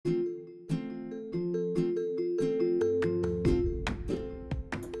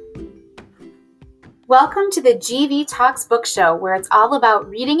Welcome to the GV Talks Book Show, where it's all about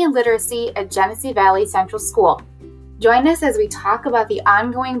reading and literacy at Genesee Valley Central School. Join us as we talk about the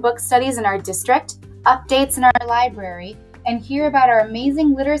ongoing book studies in our district, updates in our library, and hear about our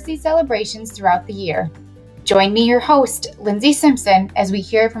amazing literacy celebrations throughout the year. Join me, your host, Lindsay Simpson, as we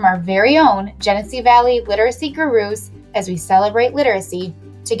hear from our very own Genesee Valley literacy gurus as we celebrate literacy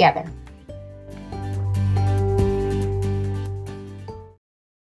together.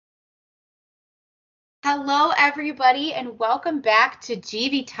 Hello, everybody, and welcome back to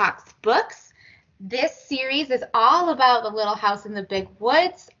GV Talks Books. This series is all about the Little House in the Big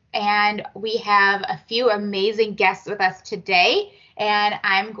Woods, and we have a few amazing guests with us today, and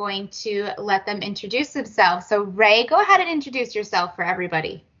I'm going to let them introduce themselves. So, Ray, go ahead and introduce yourself for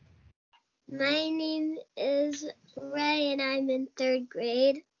everybody. My name is Ray, and I'm in 3rd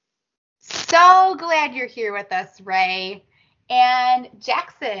grade. So glad you're here with us, Ray. And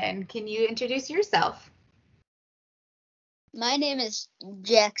Jackson, can you introduce yourself? My name is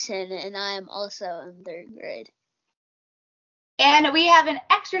Jackson, and I am also in 3rd grade. And we have an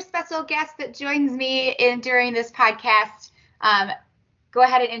extra special guest that joins me during this podcast. Go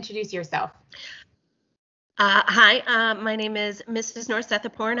ahead and introduce yourself. Hi, my name is Mrs.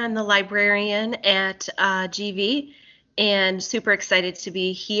 Norsethaporn. I'm the librarian at GV, and super excited to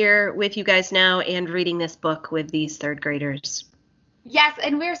be here with you guys now and reading this book with these 3rd graders. Yes,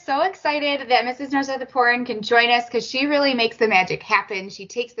 and we're so excited that Mrs. Norsethaporn can join us because she really makes the magic happen. She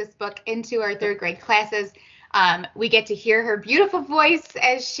takes this book into our 3rd grade classes. We get to hear her beautiful voice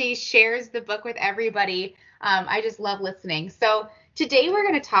as she shares the book with everybody. I just love listening. So today we're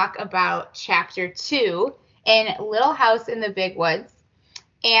going to talk about Chapter 2 in Little House in the Big Woods.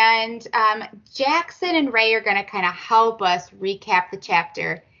 And Jackson and Ray are going to kind of help us recap the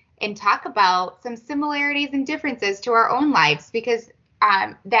chapter and talk about some similarities and differences to our own lives, because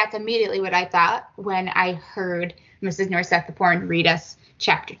that's immediately what I thought when I heard Mrs. Norsethaporn read us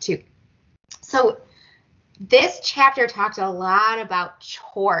Chapter 2. So this chapter talked a lot about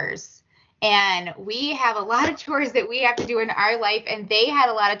chores, and we have a lot of chores that we have to do in our life, and they had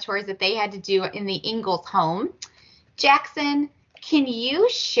a lot of chores that they had to do in the Ingalls home. Jackson, can you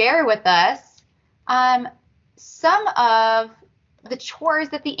share with us some of the chores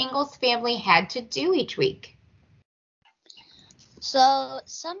that the Ingalls family had to do each week? So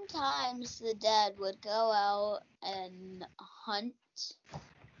sometimes the dad would go out and hunt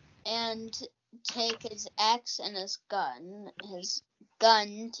and take his axe and his gun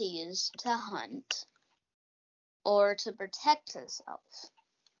to use to hunt or to protect himself.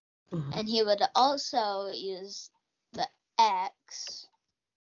 Mm-hmm. And he would also use the axe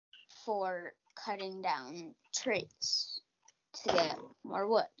for cutting down trees to get more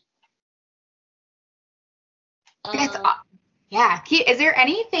wood. Yeah. Is there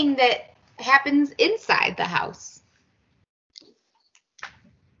anything that happens inside the house?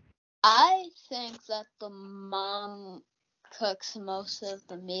 I think that the mom cooks most of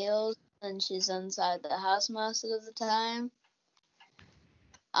the meals and she's inside the house most of the time.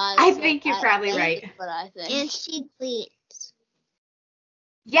 I think you're probably right. But I think. And she cleans.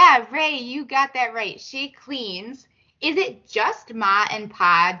 Yeah, Ray, you got that right. She cleans. Is it just Ma and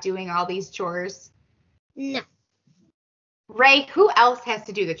Pa doing all these chores? No. Ray, who else has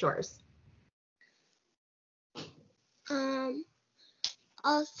to do the chores?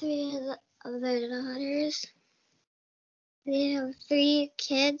 All 3 of their daughters. They have 3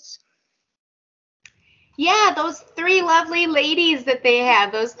 kids. Yeah, those 3 lovely ladies that they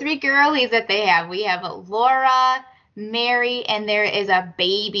have, those 3 girlies that they have. We have Laura, Mary, and there is a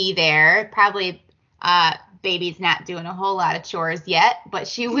baby there. Probably baby's not doing a whole lot of chores yet, but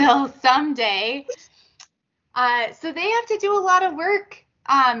she will someday. So they have to do a lot of work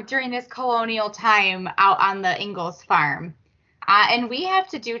during this colonial time out on the Ingalls farm. And we have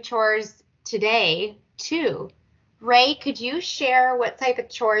to do chores today, too. Ray, could you share what type of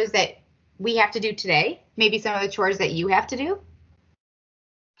chores that we have to do today? Maybe some of the chores that you have to do?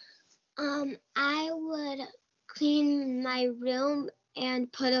 I would clean my room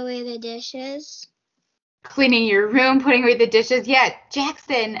and put away the dishes. Cleaning your room, putting away the dishes. Yeah,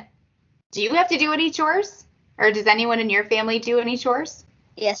 Jackson, do you have to do any chores? Or does anyone in your family do any chores?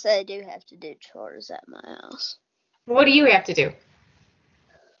 Yes, I do have to do chores at my house. What do you have to do?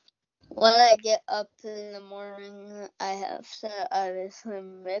 When I get up in the morning, I have to obviously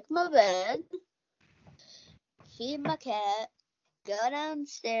make my bed, feed my cat, go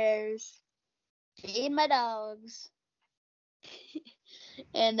downstairs, feed my dogs,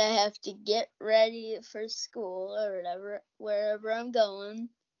 and I have to get ready for school or wherever I'm going.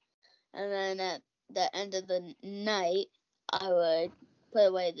 And then at the end of the night, I would put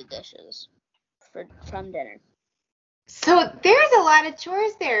away the dishes. from dinner. So there's a lot of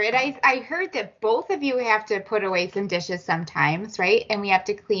chores there. And I heard that both of you have to put away some dishes sometimes, right? And we have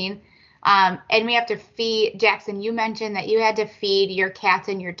to clean. And we have to feed. Jackson, you mentioned that you had to feed your cats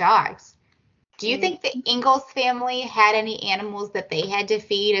and your dogs. Do you think the Ingalls family had any animals that they had to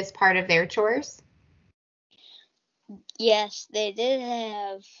feed as part of their chores? Yes, they did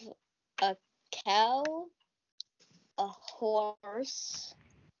have a cow, a horse,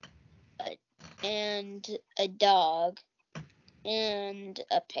 and a dog, and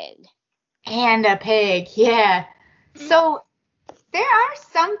a pig. And a pig, yeah. So there are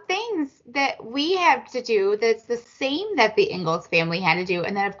some things that we have to do that's the same that the Ingalls family had to do.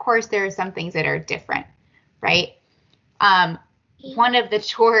 And then, of course, there are some things that are different, right? One of the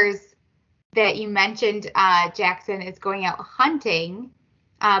chores that you mentioned, Jackson, is going out hunting.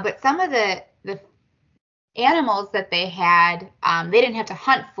 But some of the animals that they had, they didn't have to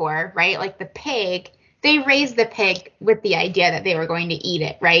hunt for, right? Like the pig, they raised the pig with the idea that they were going to eat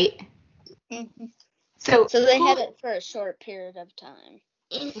it, right? Mm-hmm. So they had it for a short period of time.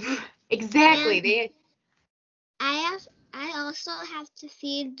 Exactly. I also have to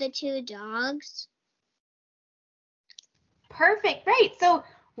feed the 2 dogs. Perfect. Right. So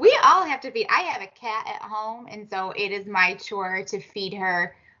we all have to feed. I have a cat at home, and so it is my chore to feed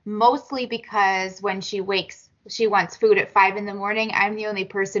her, mostly because when she wakes, she wants food at 5 a.m. I'm the only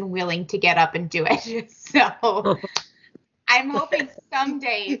person willing to get up and do it. So I'm hoping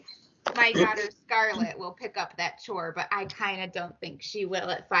someday my daughter Scarlett will pick up that chore, but I kind of don't think she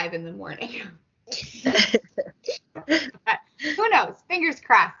will at 5 a.m. But who knows? Fingers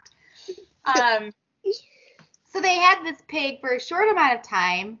crossed. So they had this pig for a short amount of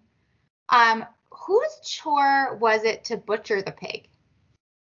time. Whose chore was it to butcher the pig?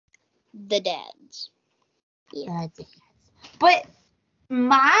 The dad's. Yeah. But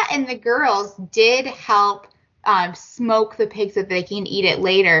Ma and the girls did help smoke the pig so that they can eat it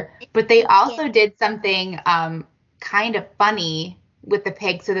later. But they also did something kind of funny with the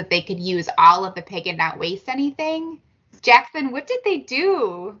pig so that they could use all of the pig and not waste anything. Jackson, what did they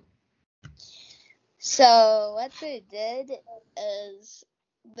do? So what they did is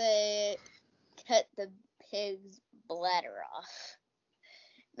they cut the pig's bladder off.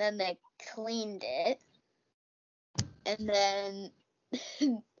 Then they cleaned it. And then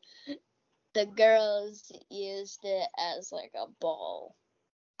the girls used it as like a ball.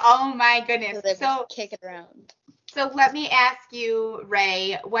 Oh my goodness. So they would kick it around. So let me ask you,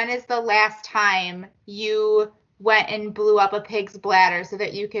 Ray, when is the last time you went and blew up a pig's bladder so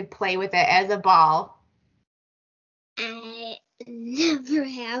that you could play with it as a ball? I never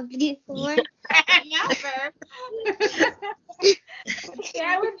have before. Never.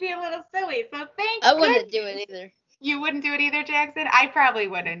 That would be a little silly. So I wouldn't do it either. You wouldn't do it either, Jackson? I probably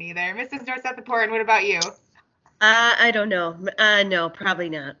wouldn't either. Mrs. North-Seth-the-Poor, what about you? I don't know. No, probably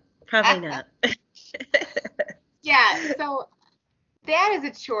not. Probably not. Yeah, so that is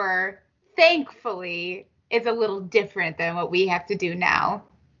a chore, thankfully, is a little different than what we have to do now.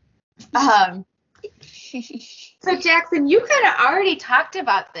 So Jackson, you kind of already talked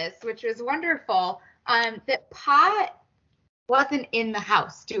about this, which was wonderful, that Pa wasn't in the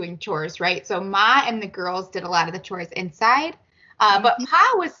house doing chores, right? So Ma and the girls did a lot of the chores inside, but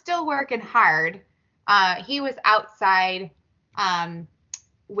Pa was still working hard. He was outside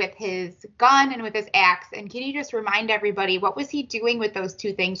with his gun and with his axe. And can you just remind everybody, what was he doing with those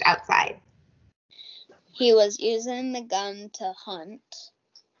 2 things outside? He was using the gun to hunt.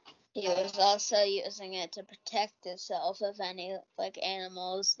 He was also using it to protect himself of any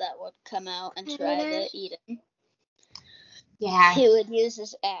animals that would come out and try to eat him. Yeah. He would use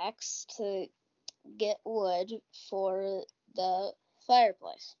his axe to get wood for the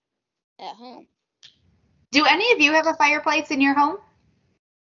fireplace at home. Do any of you have a fireplace in your home?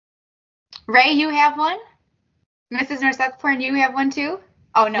 Ray, you have one? Mrs. North-Seth-the-Poor, you have one too?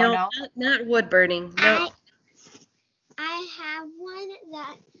 Oh, no. Not wood burning. No. I have one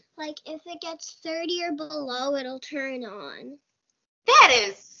that, if it gets 30 or below, it'll turn on. That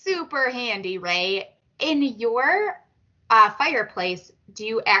is super handy, Ray. In your fireplace, do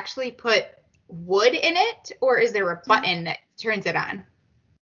you actually put wood in it, or is there a button that turns it on?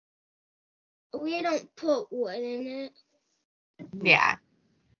 We don't put wood in it. Yeah.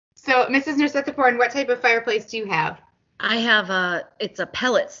 So, Mrs. North-Seth-the-Poor, what type of fireplace do you have? I have it's a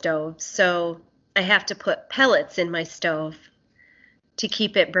pellet stove, so I have to put pellets in my stove to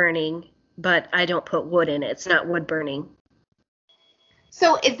keep it burning, but I don't put wood in it. It's not wood burning.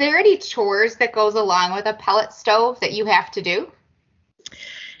 So is there any chores that goes along with a pellet stove that you have to do?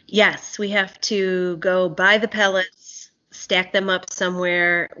 Yes, we have to go buy the pellets, stack them up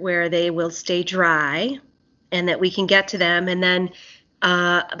somewhere where they will stay dry and that we can get to them. And then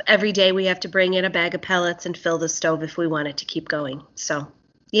every day we have to bring in a bag of pellets and fill the stove if we want it to keep going. So,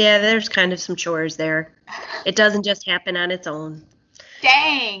 yeah, there's kind of some chores there. It doesn't just happen on its own.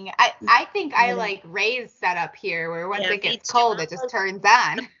 Dang. I think I like Ray's setup here where once it gets cold, it just turns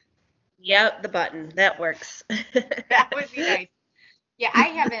on. Yep, the button. That works. That would be nice. Yeah, I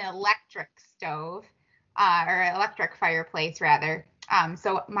have an electric stove, or electric fireplace rather.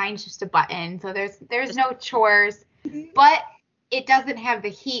 So mine's just a button. So there's no chores, but it doesn't have the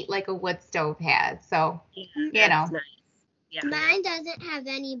heat like a wood stove has. So, you know. Nice. Yeah. Mine doesn't have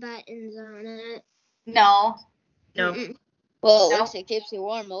any buttons on it. No. No. Mm-mm. Well, at least it keeps you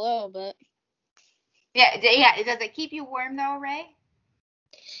warm a little bit. Yeah. Does it keep you warm though, Ray?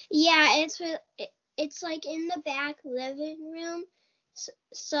 Yeah, it's like in the back living room.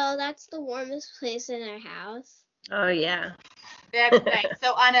 So that's the warmest place in our house. Oh, yeah. That's nice.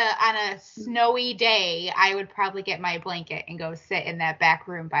 So on a snowy day, I would probably get my blanket and go sit in that back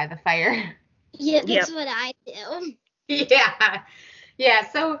room by the fire. Yeah, that's what I do. Yeah. Yeah.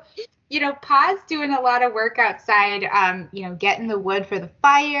 So, Pa's doing a lot of work outside, getting the wood for the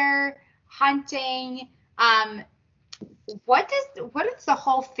fire, hunting. What does the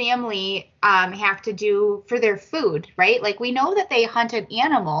whole family have to do for their food, right? Like we know that they hunted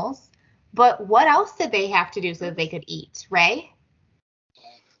animals, but what else did they have to do so that they could eat, Ray?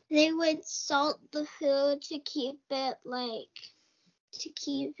 They would salt the food to keep it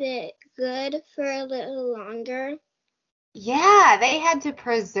good for a little longer. Yeah, they had to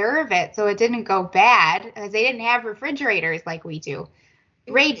preserve it so it didn't go bad because they didn't have refrigerators like we do.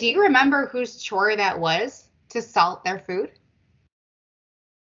 Ray, do you remember whose chore that was to salt their food?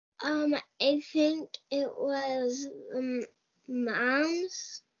 I think it was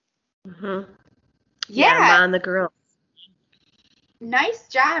Mom's. Mm-hmm. Yeah. Mom, the girl. Nice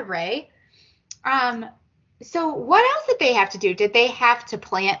job, Ray. So what else did they have to do? Did they have to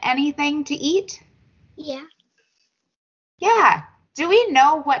plant anything to eat? Yeah. Yeah. Do we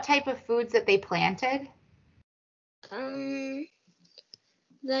know what type of foods that they planted?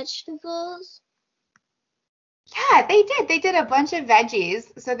 Vegetables. Yeah, they did. They did a bunch of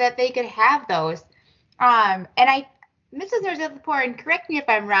veggies so that they could have those. And Mrs. Norzethaporn, correct me if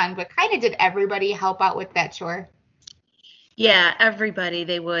I'm wrong, but kind of did everybody help out with that chore? Yeah, everybody.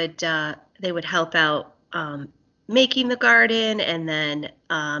 They would help out making the garden and then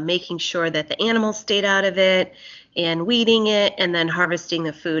making sure that the animals stayed out of it and weeding it and then harvesting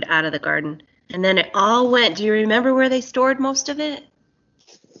the food out of the garden. And then it all went. Do you remember where they stored most of it?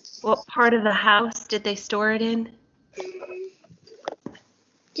 What part of the house did they store it in?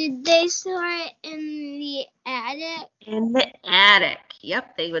 Did they store it in the attic? In the attic.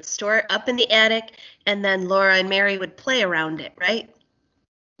 Yep, they would store it up in the attic, and then Laura and Mary would play around it, right?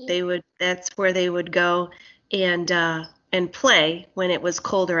 Yeah. That's where they would go and play when it was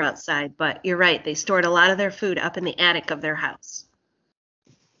colder outside. But you're right, they stored a lot of their food up in the attic of their house.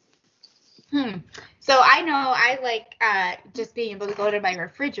 So I know I like just being able to go to my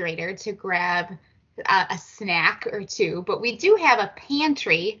refrigerator to grab a snack or two, but we do have a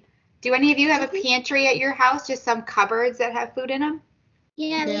pantry. Do any of you have a pantry at your house? Just some cupboards that have food in them?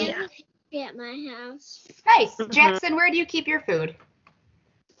 Yeah, we have a pantry at my house. Nice. Jackson, where do you keep your food?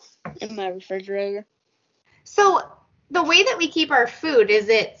 In my refrigerator. So the way that we keep our food, is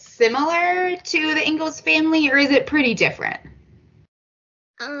it similar to the Ingalls family or is it pretty different?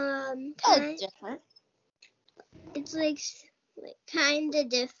 It's different. It's like kind of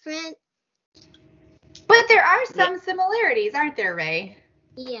different. But there are some similarities, aren't there, Ray?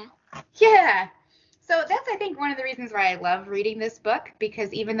 Yeah. Yeah. So that's, I think, one of the reasons why I love reading this book,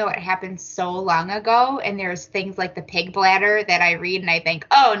 because even though it happened so long ago and there's things like the pig bladder that I read and I think,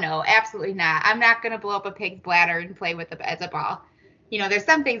 oh, no, absolutely not. I'm not going to blow up a pig's bladder and play with it as a ball. There's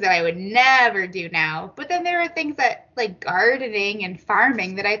some things that I would never do now. But then there are things that like gardening and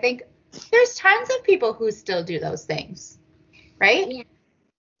farming that I think there's tons of people who still do those things. Right? Yeah.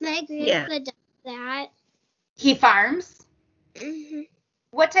 My grandpa does that. He farms? Mhm.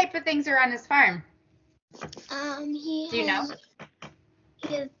 What type of things are on his farm? He Do you know?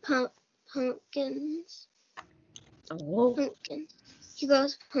 He has pumpkins. Oh. Pumpkins. He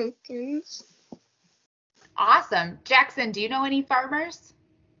grows pumpkins. Awesome. Jackson, do you know any farmers?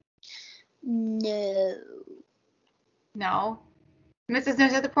 No. No. Mrs.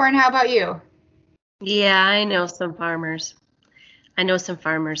 Norzethaporn, how about you? Yeah, I know some farmers. Some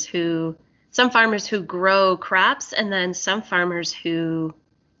farmers who grow crops, and then some farmers who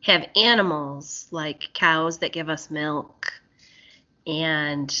have animals like cows that give us milk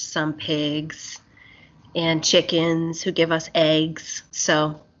and some pigs. and chickens who give us eggs.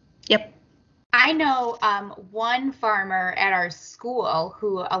 So, yep. I know one farmer at our school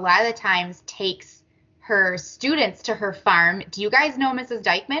who a lot of the times takes her students to her farm. Do you guys know Mrs.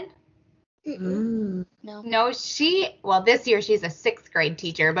 Dykeman? Mm-mm. No. No, well, this year she's a 6th grade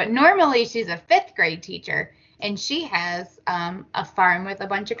teacher, but normally she's a 5th grade teacher, and she has a farm with a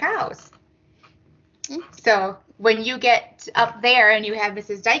bunch of cows. So when you get up there and you have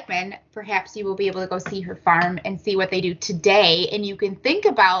Mrs. Dykeman, perhaps you will be able to go see her farm and see what they do today, and you can think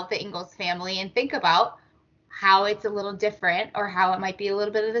about the Ingalls family and think about how it's a little different or how it might be a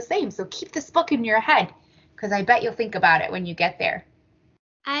little bit of the same. So keep this book in your head, because I bet you'll think about it when you get there.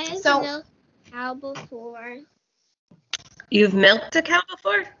 I have So- milked a cow before. You've milked a cow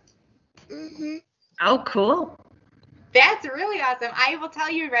before? Mm-hmm. Oh, cool. That's really awesome. I will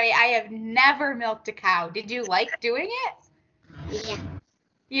tell you, Ray, I have never milked a cow. Did you like doing it? Yeah.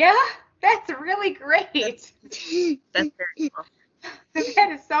 Yeah? That's really great. That's very cool.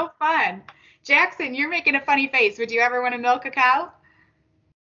 That is so fun. Jackson, you're making a funny face. Would you ever want to milk a cow?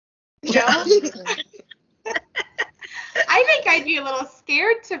 No? I think I'd be a little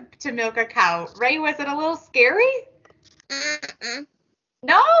scared to milk a cow. Ray, was it a little scary? Uh-uh.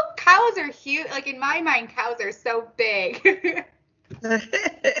 No, cows are huge. Like, in my mind, cows are so big. I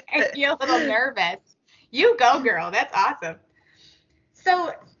feel a little nervous. You go, girl. That's awesome.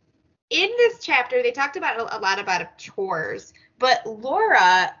 So in this chapter, they talked about a lot about chores, but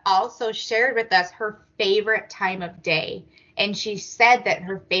Laura also shared with us her favorite time of day. And she said that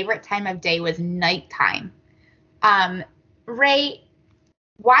her favorite time of day was nighttime. Ray,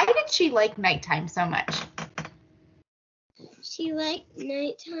 why did she like nighttime so much? She liked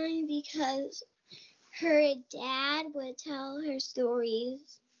nighttime because her dad would tell her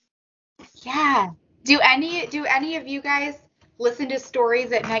stories. Yeah. Do any of you guys listen to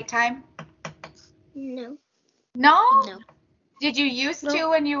stories at nighttime? No. No? No. Did you used No. to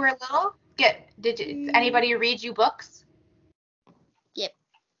when you were little? Did anybody read you books?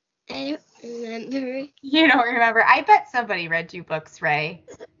 I don't remember. You don't remember. I bet somebody read you books, Ray.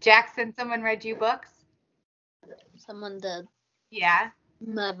 Jackson, someone read you books? Someone did. Yeah.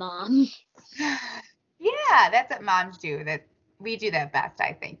 My mom. Yeah, that's what moms do. That we do that best,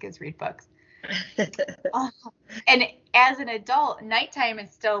 I think, is read books. And as an adult, nighttime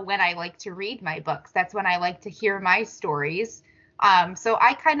is still when I like to read my books. That's when I like to hear my stories. So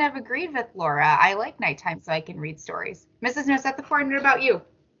I kind of agreed with Laura. I like nighttime so I can read stories. Mrs. Nosethaport, what about you?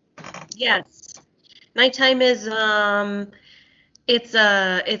 Yes. Nighttime is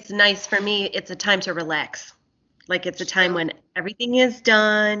it's nice for me. It's a time to relax. Like, it's a time when everything is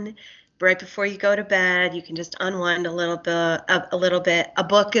done. Right before you go to bed, you can just unwind a little bit. A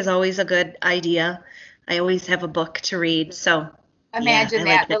book is always a good idea. I always have a book to read. So Imagine I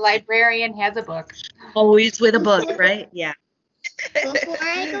that. like The librarian has a book. always with a book, right? Yeah. Before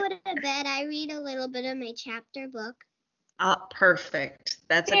I go to bed, I read a little bit of my chapter book. Perfect.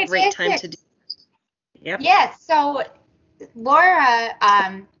 That's a great time to do. Yep. Yes. So Laura,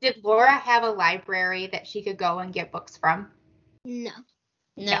 did Laura have a library that she could go and get books from? No.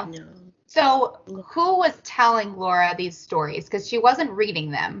 No. No. So who was telling Laura these stories? Because she wasn't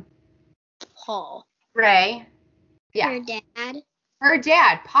reading them. Paul. Ray? Yeah. Her dad. Her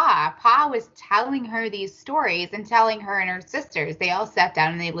dad, Pa. Pa was telling her these stories and telling her and her sisters. They all sat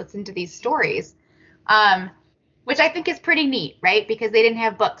down and they listened to these stories, which I think is pretty neat, right? Because they didn't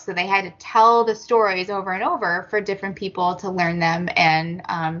have books, so they had to tell the stories over and over for different people to learn them and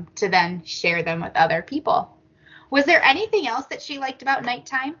to then share them with other people. Was there anything else that she liked about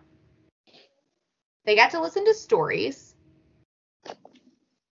nighttime? They got to listen to stories. Is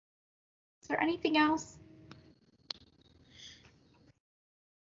there anything else?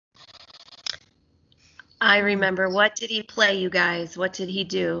 I remember. What did he play, you guys? What did he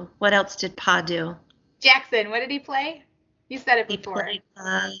do? What else did Pa do? Jackson, what did he play? You said it He before. played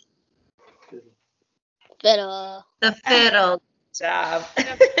Fiddle. the fiddle. Job.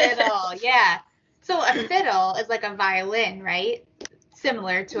 The fiddle, yeah. So a fiddle is like a violin, right?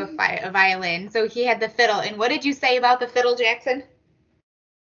 Similar to a violin. So he had the fiddle. And what did you say about the fiddle, Jackson?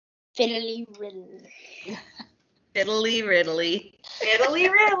 Fiddly riddle. Fiddly riddly. Fiddly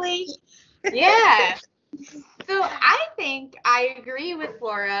riddly. Yeah. So I think I agree with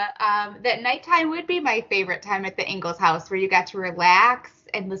Laura that nighttime would be my favorite time at the Ingalls house, where you got to relax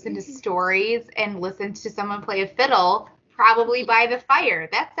and listen to stories and listen to someone play a fiddle, probably by the fire.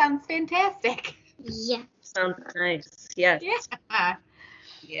 That sounds fantastic. Yeah. Sounds nice. Yes. Yeah.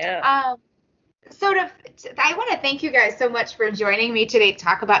 Yeah. I want to thank you guys so much for joining me today to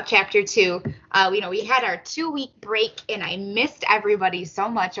talk about chapter 2. We had our 2-week break and I missed everybody so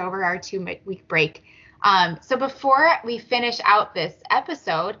much over our 2-week break. So before we finish out this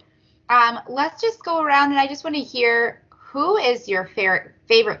episode, let's just go around and I just want to hear, who is your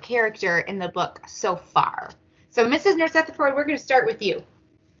favorite character in the book so far? So Mrs. Nurse Rutherford, we're going to start with you.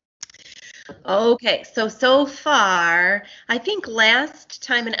 Okay, so far, I think last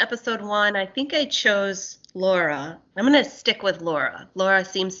time in episode 1, I think I chose Laura. I'm going to stick with Laura. Laura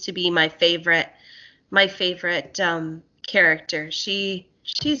seems to be my favorite character. She's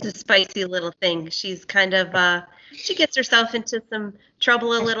a spicy little thing. She's kind of she gets herself into some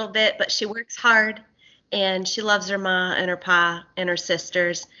trouble a little bit, but she works hard, and she loves her ma and her pa and her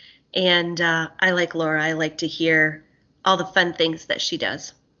sisters. And I like Laura. I like to hear all the fun things that she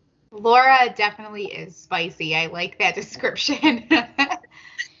does. Laura definitely is spicy. I like that description.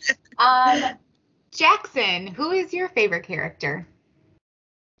 Jackson, who is your favorite character?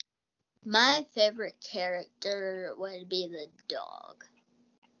 My favorite character would be the dog.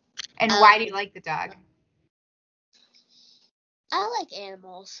 And why do you like the dog? I like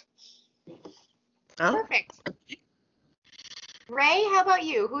animals. Oh. Perfect. Ray, how about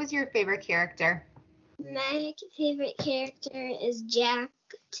you? Who's your favorite character? My favorite character is Jack,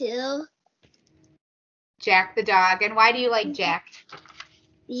 too. Jack the dog. And why do you like Jack?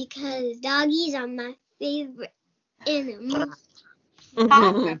 Because doggies are my favorite animals.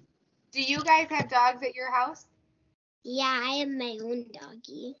 Awesome. Do you guys have dogs at your house? Yeah, I have my own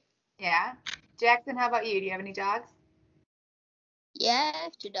doggie. Yeah. Jackson, how about you? Do you have any dogs? Yeah, I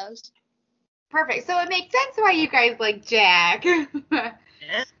have 2 dogs. Perfect. So it makes sense why you guys like Jack. I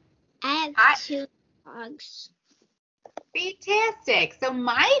have 2 dogs. Fantastic. So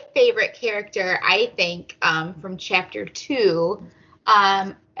my favorite character, I think, from chapter 2,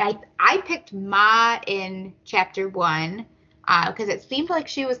 I picked Ma in chapter 1 because it seemed like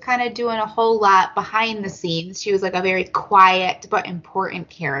she was kind of doing a whole lot behind the scenes. She was like a very quiet but important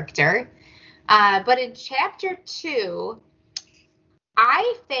character. But in chapter 2,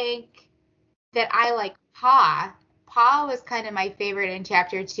 I think that I like Pa. Pa was kind of my favorite in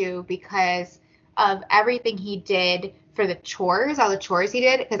chapter 2 because of everything he did for the chores, all the chores he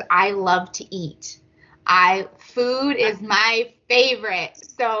did, because I love to eat. Food is my favorite.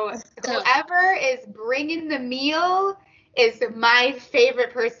 So whoever is bringing the meal is my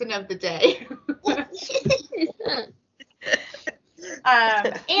favorite person of the day.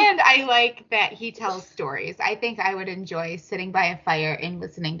 And I like that he tells stories. I think I would enjoy sitting by a fire and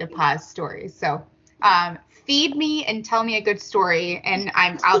listening to Pa's stories. So feed me and tell me a good story, and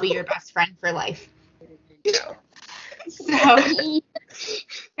I'll be your best friend for life. So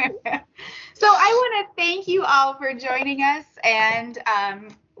I want to thank you all for joining us, and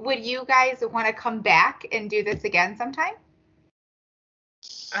would you guys want to come back and do this again sometime?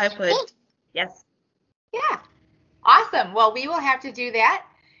 I would. Yes. Yeah. Awesome. Well, we will have to do that.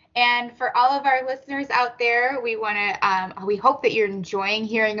 And for all of our listeners out there, we hope that you're enjoying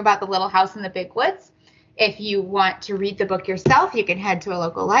hearing about The Little House in the Big Woods. If you want to read the book yourself, you can head to a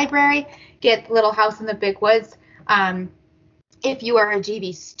local library, get Little House in the Big Woods. If you are a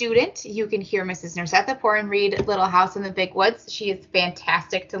GV student, you can hear Mrs. Nursetha read Little House in the Big Woods. She is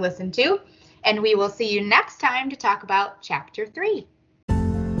fantastic to listen to. And we will see you next time to talk about Chapter 3.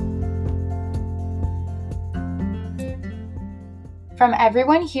 From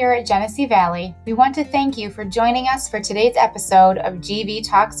everyone here at Genesee Valley, we want to thank you for joining us for today's episode of GV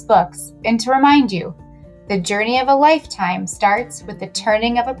Talks Books, and to remind you, the journey of a lifetime starts with the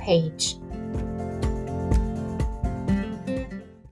turning of a page.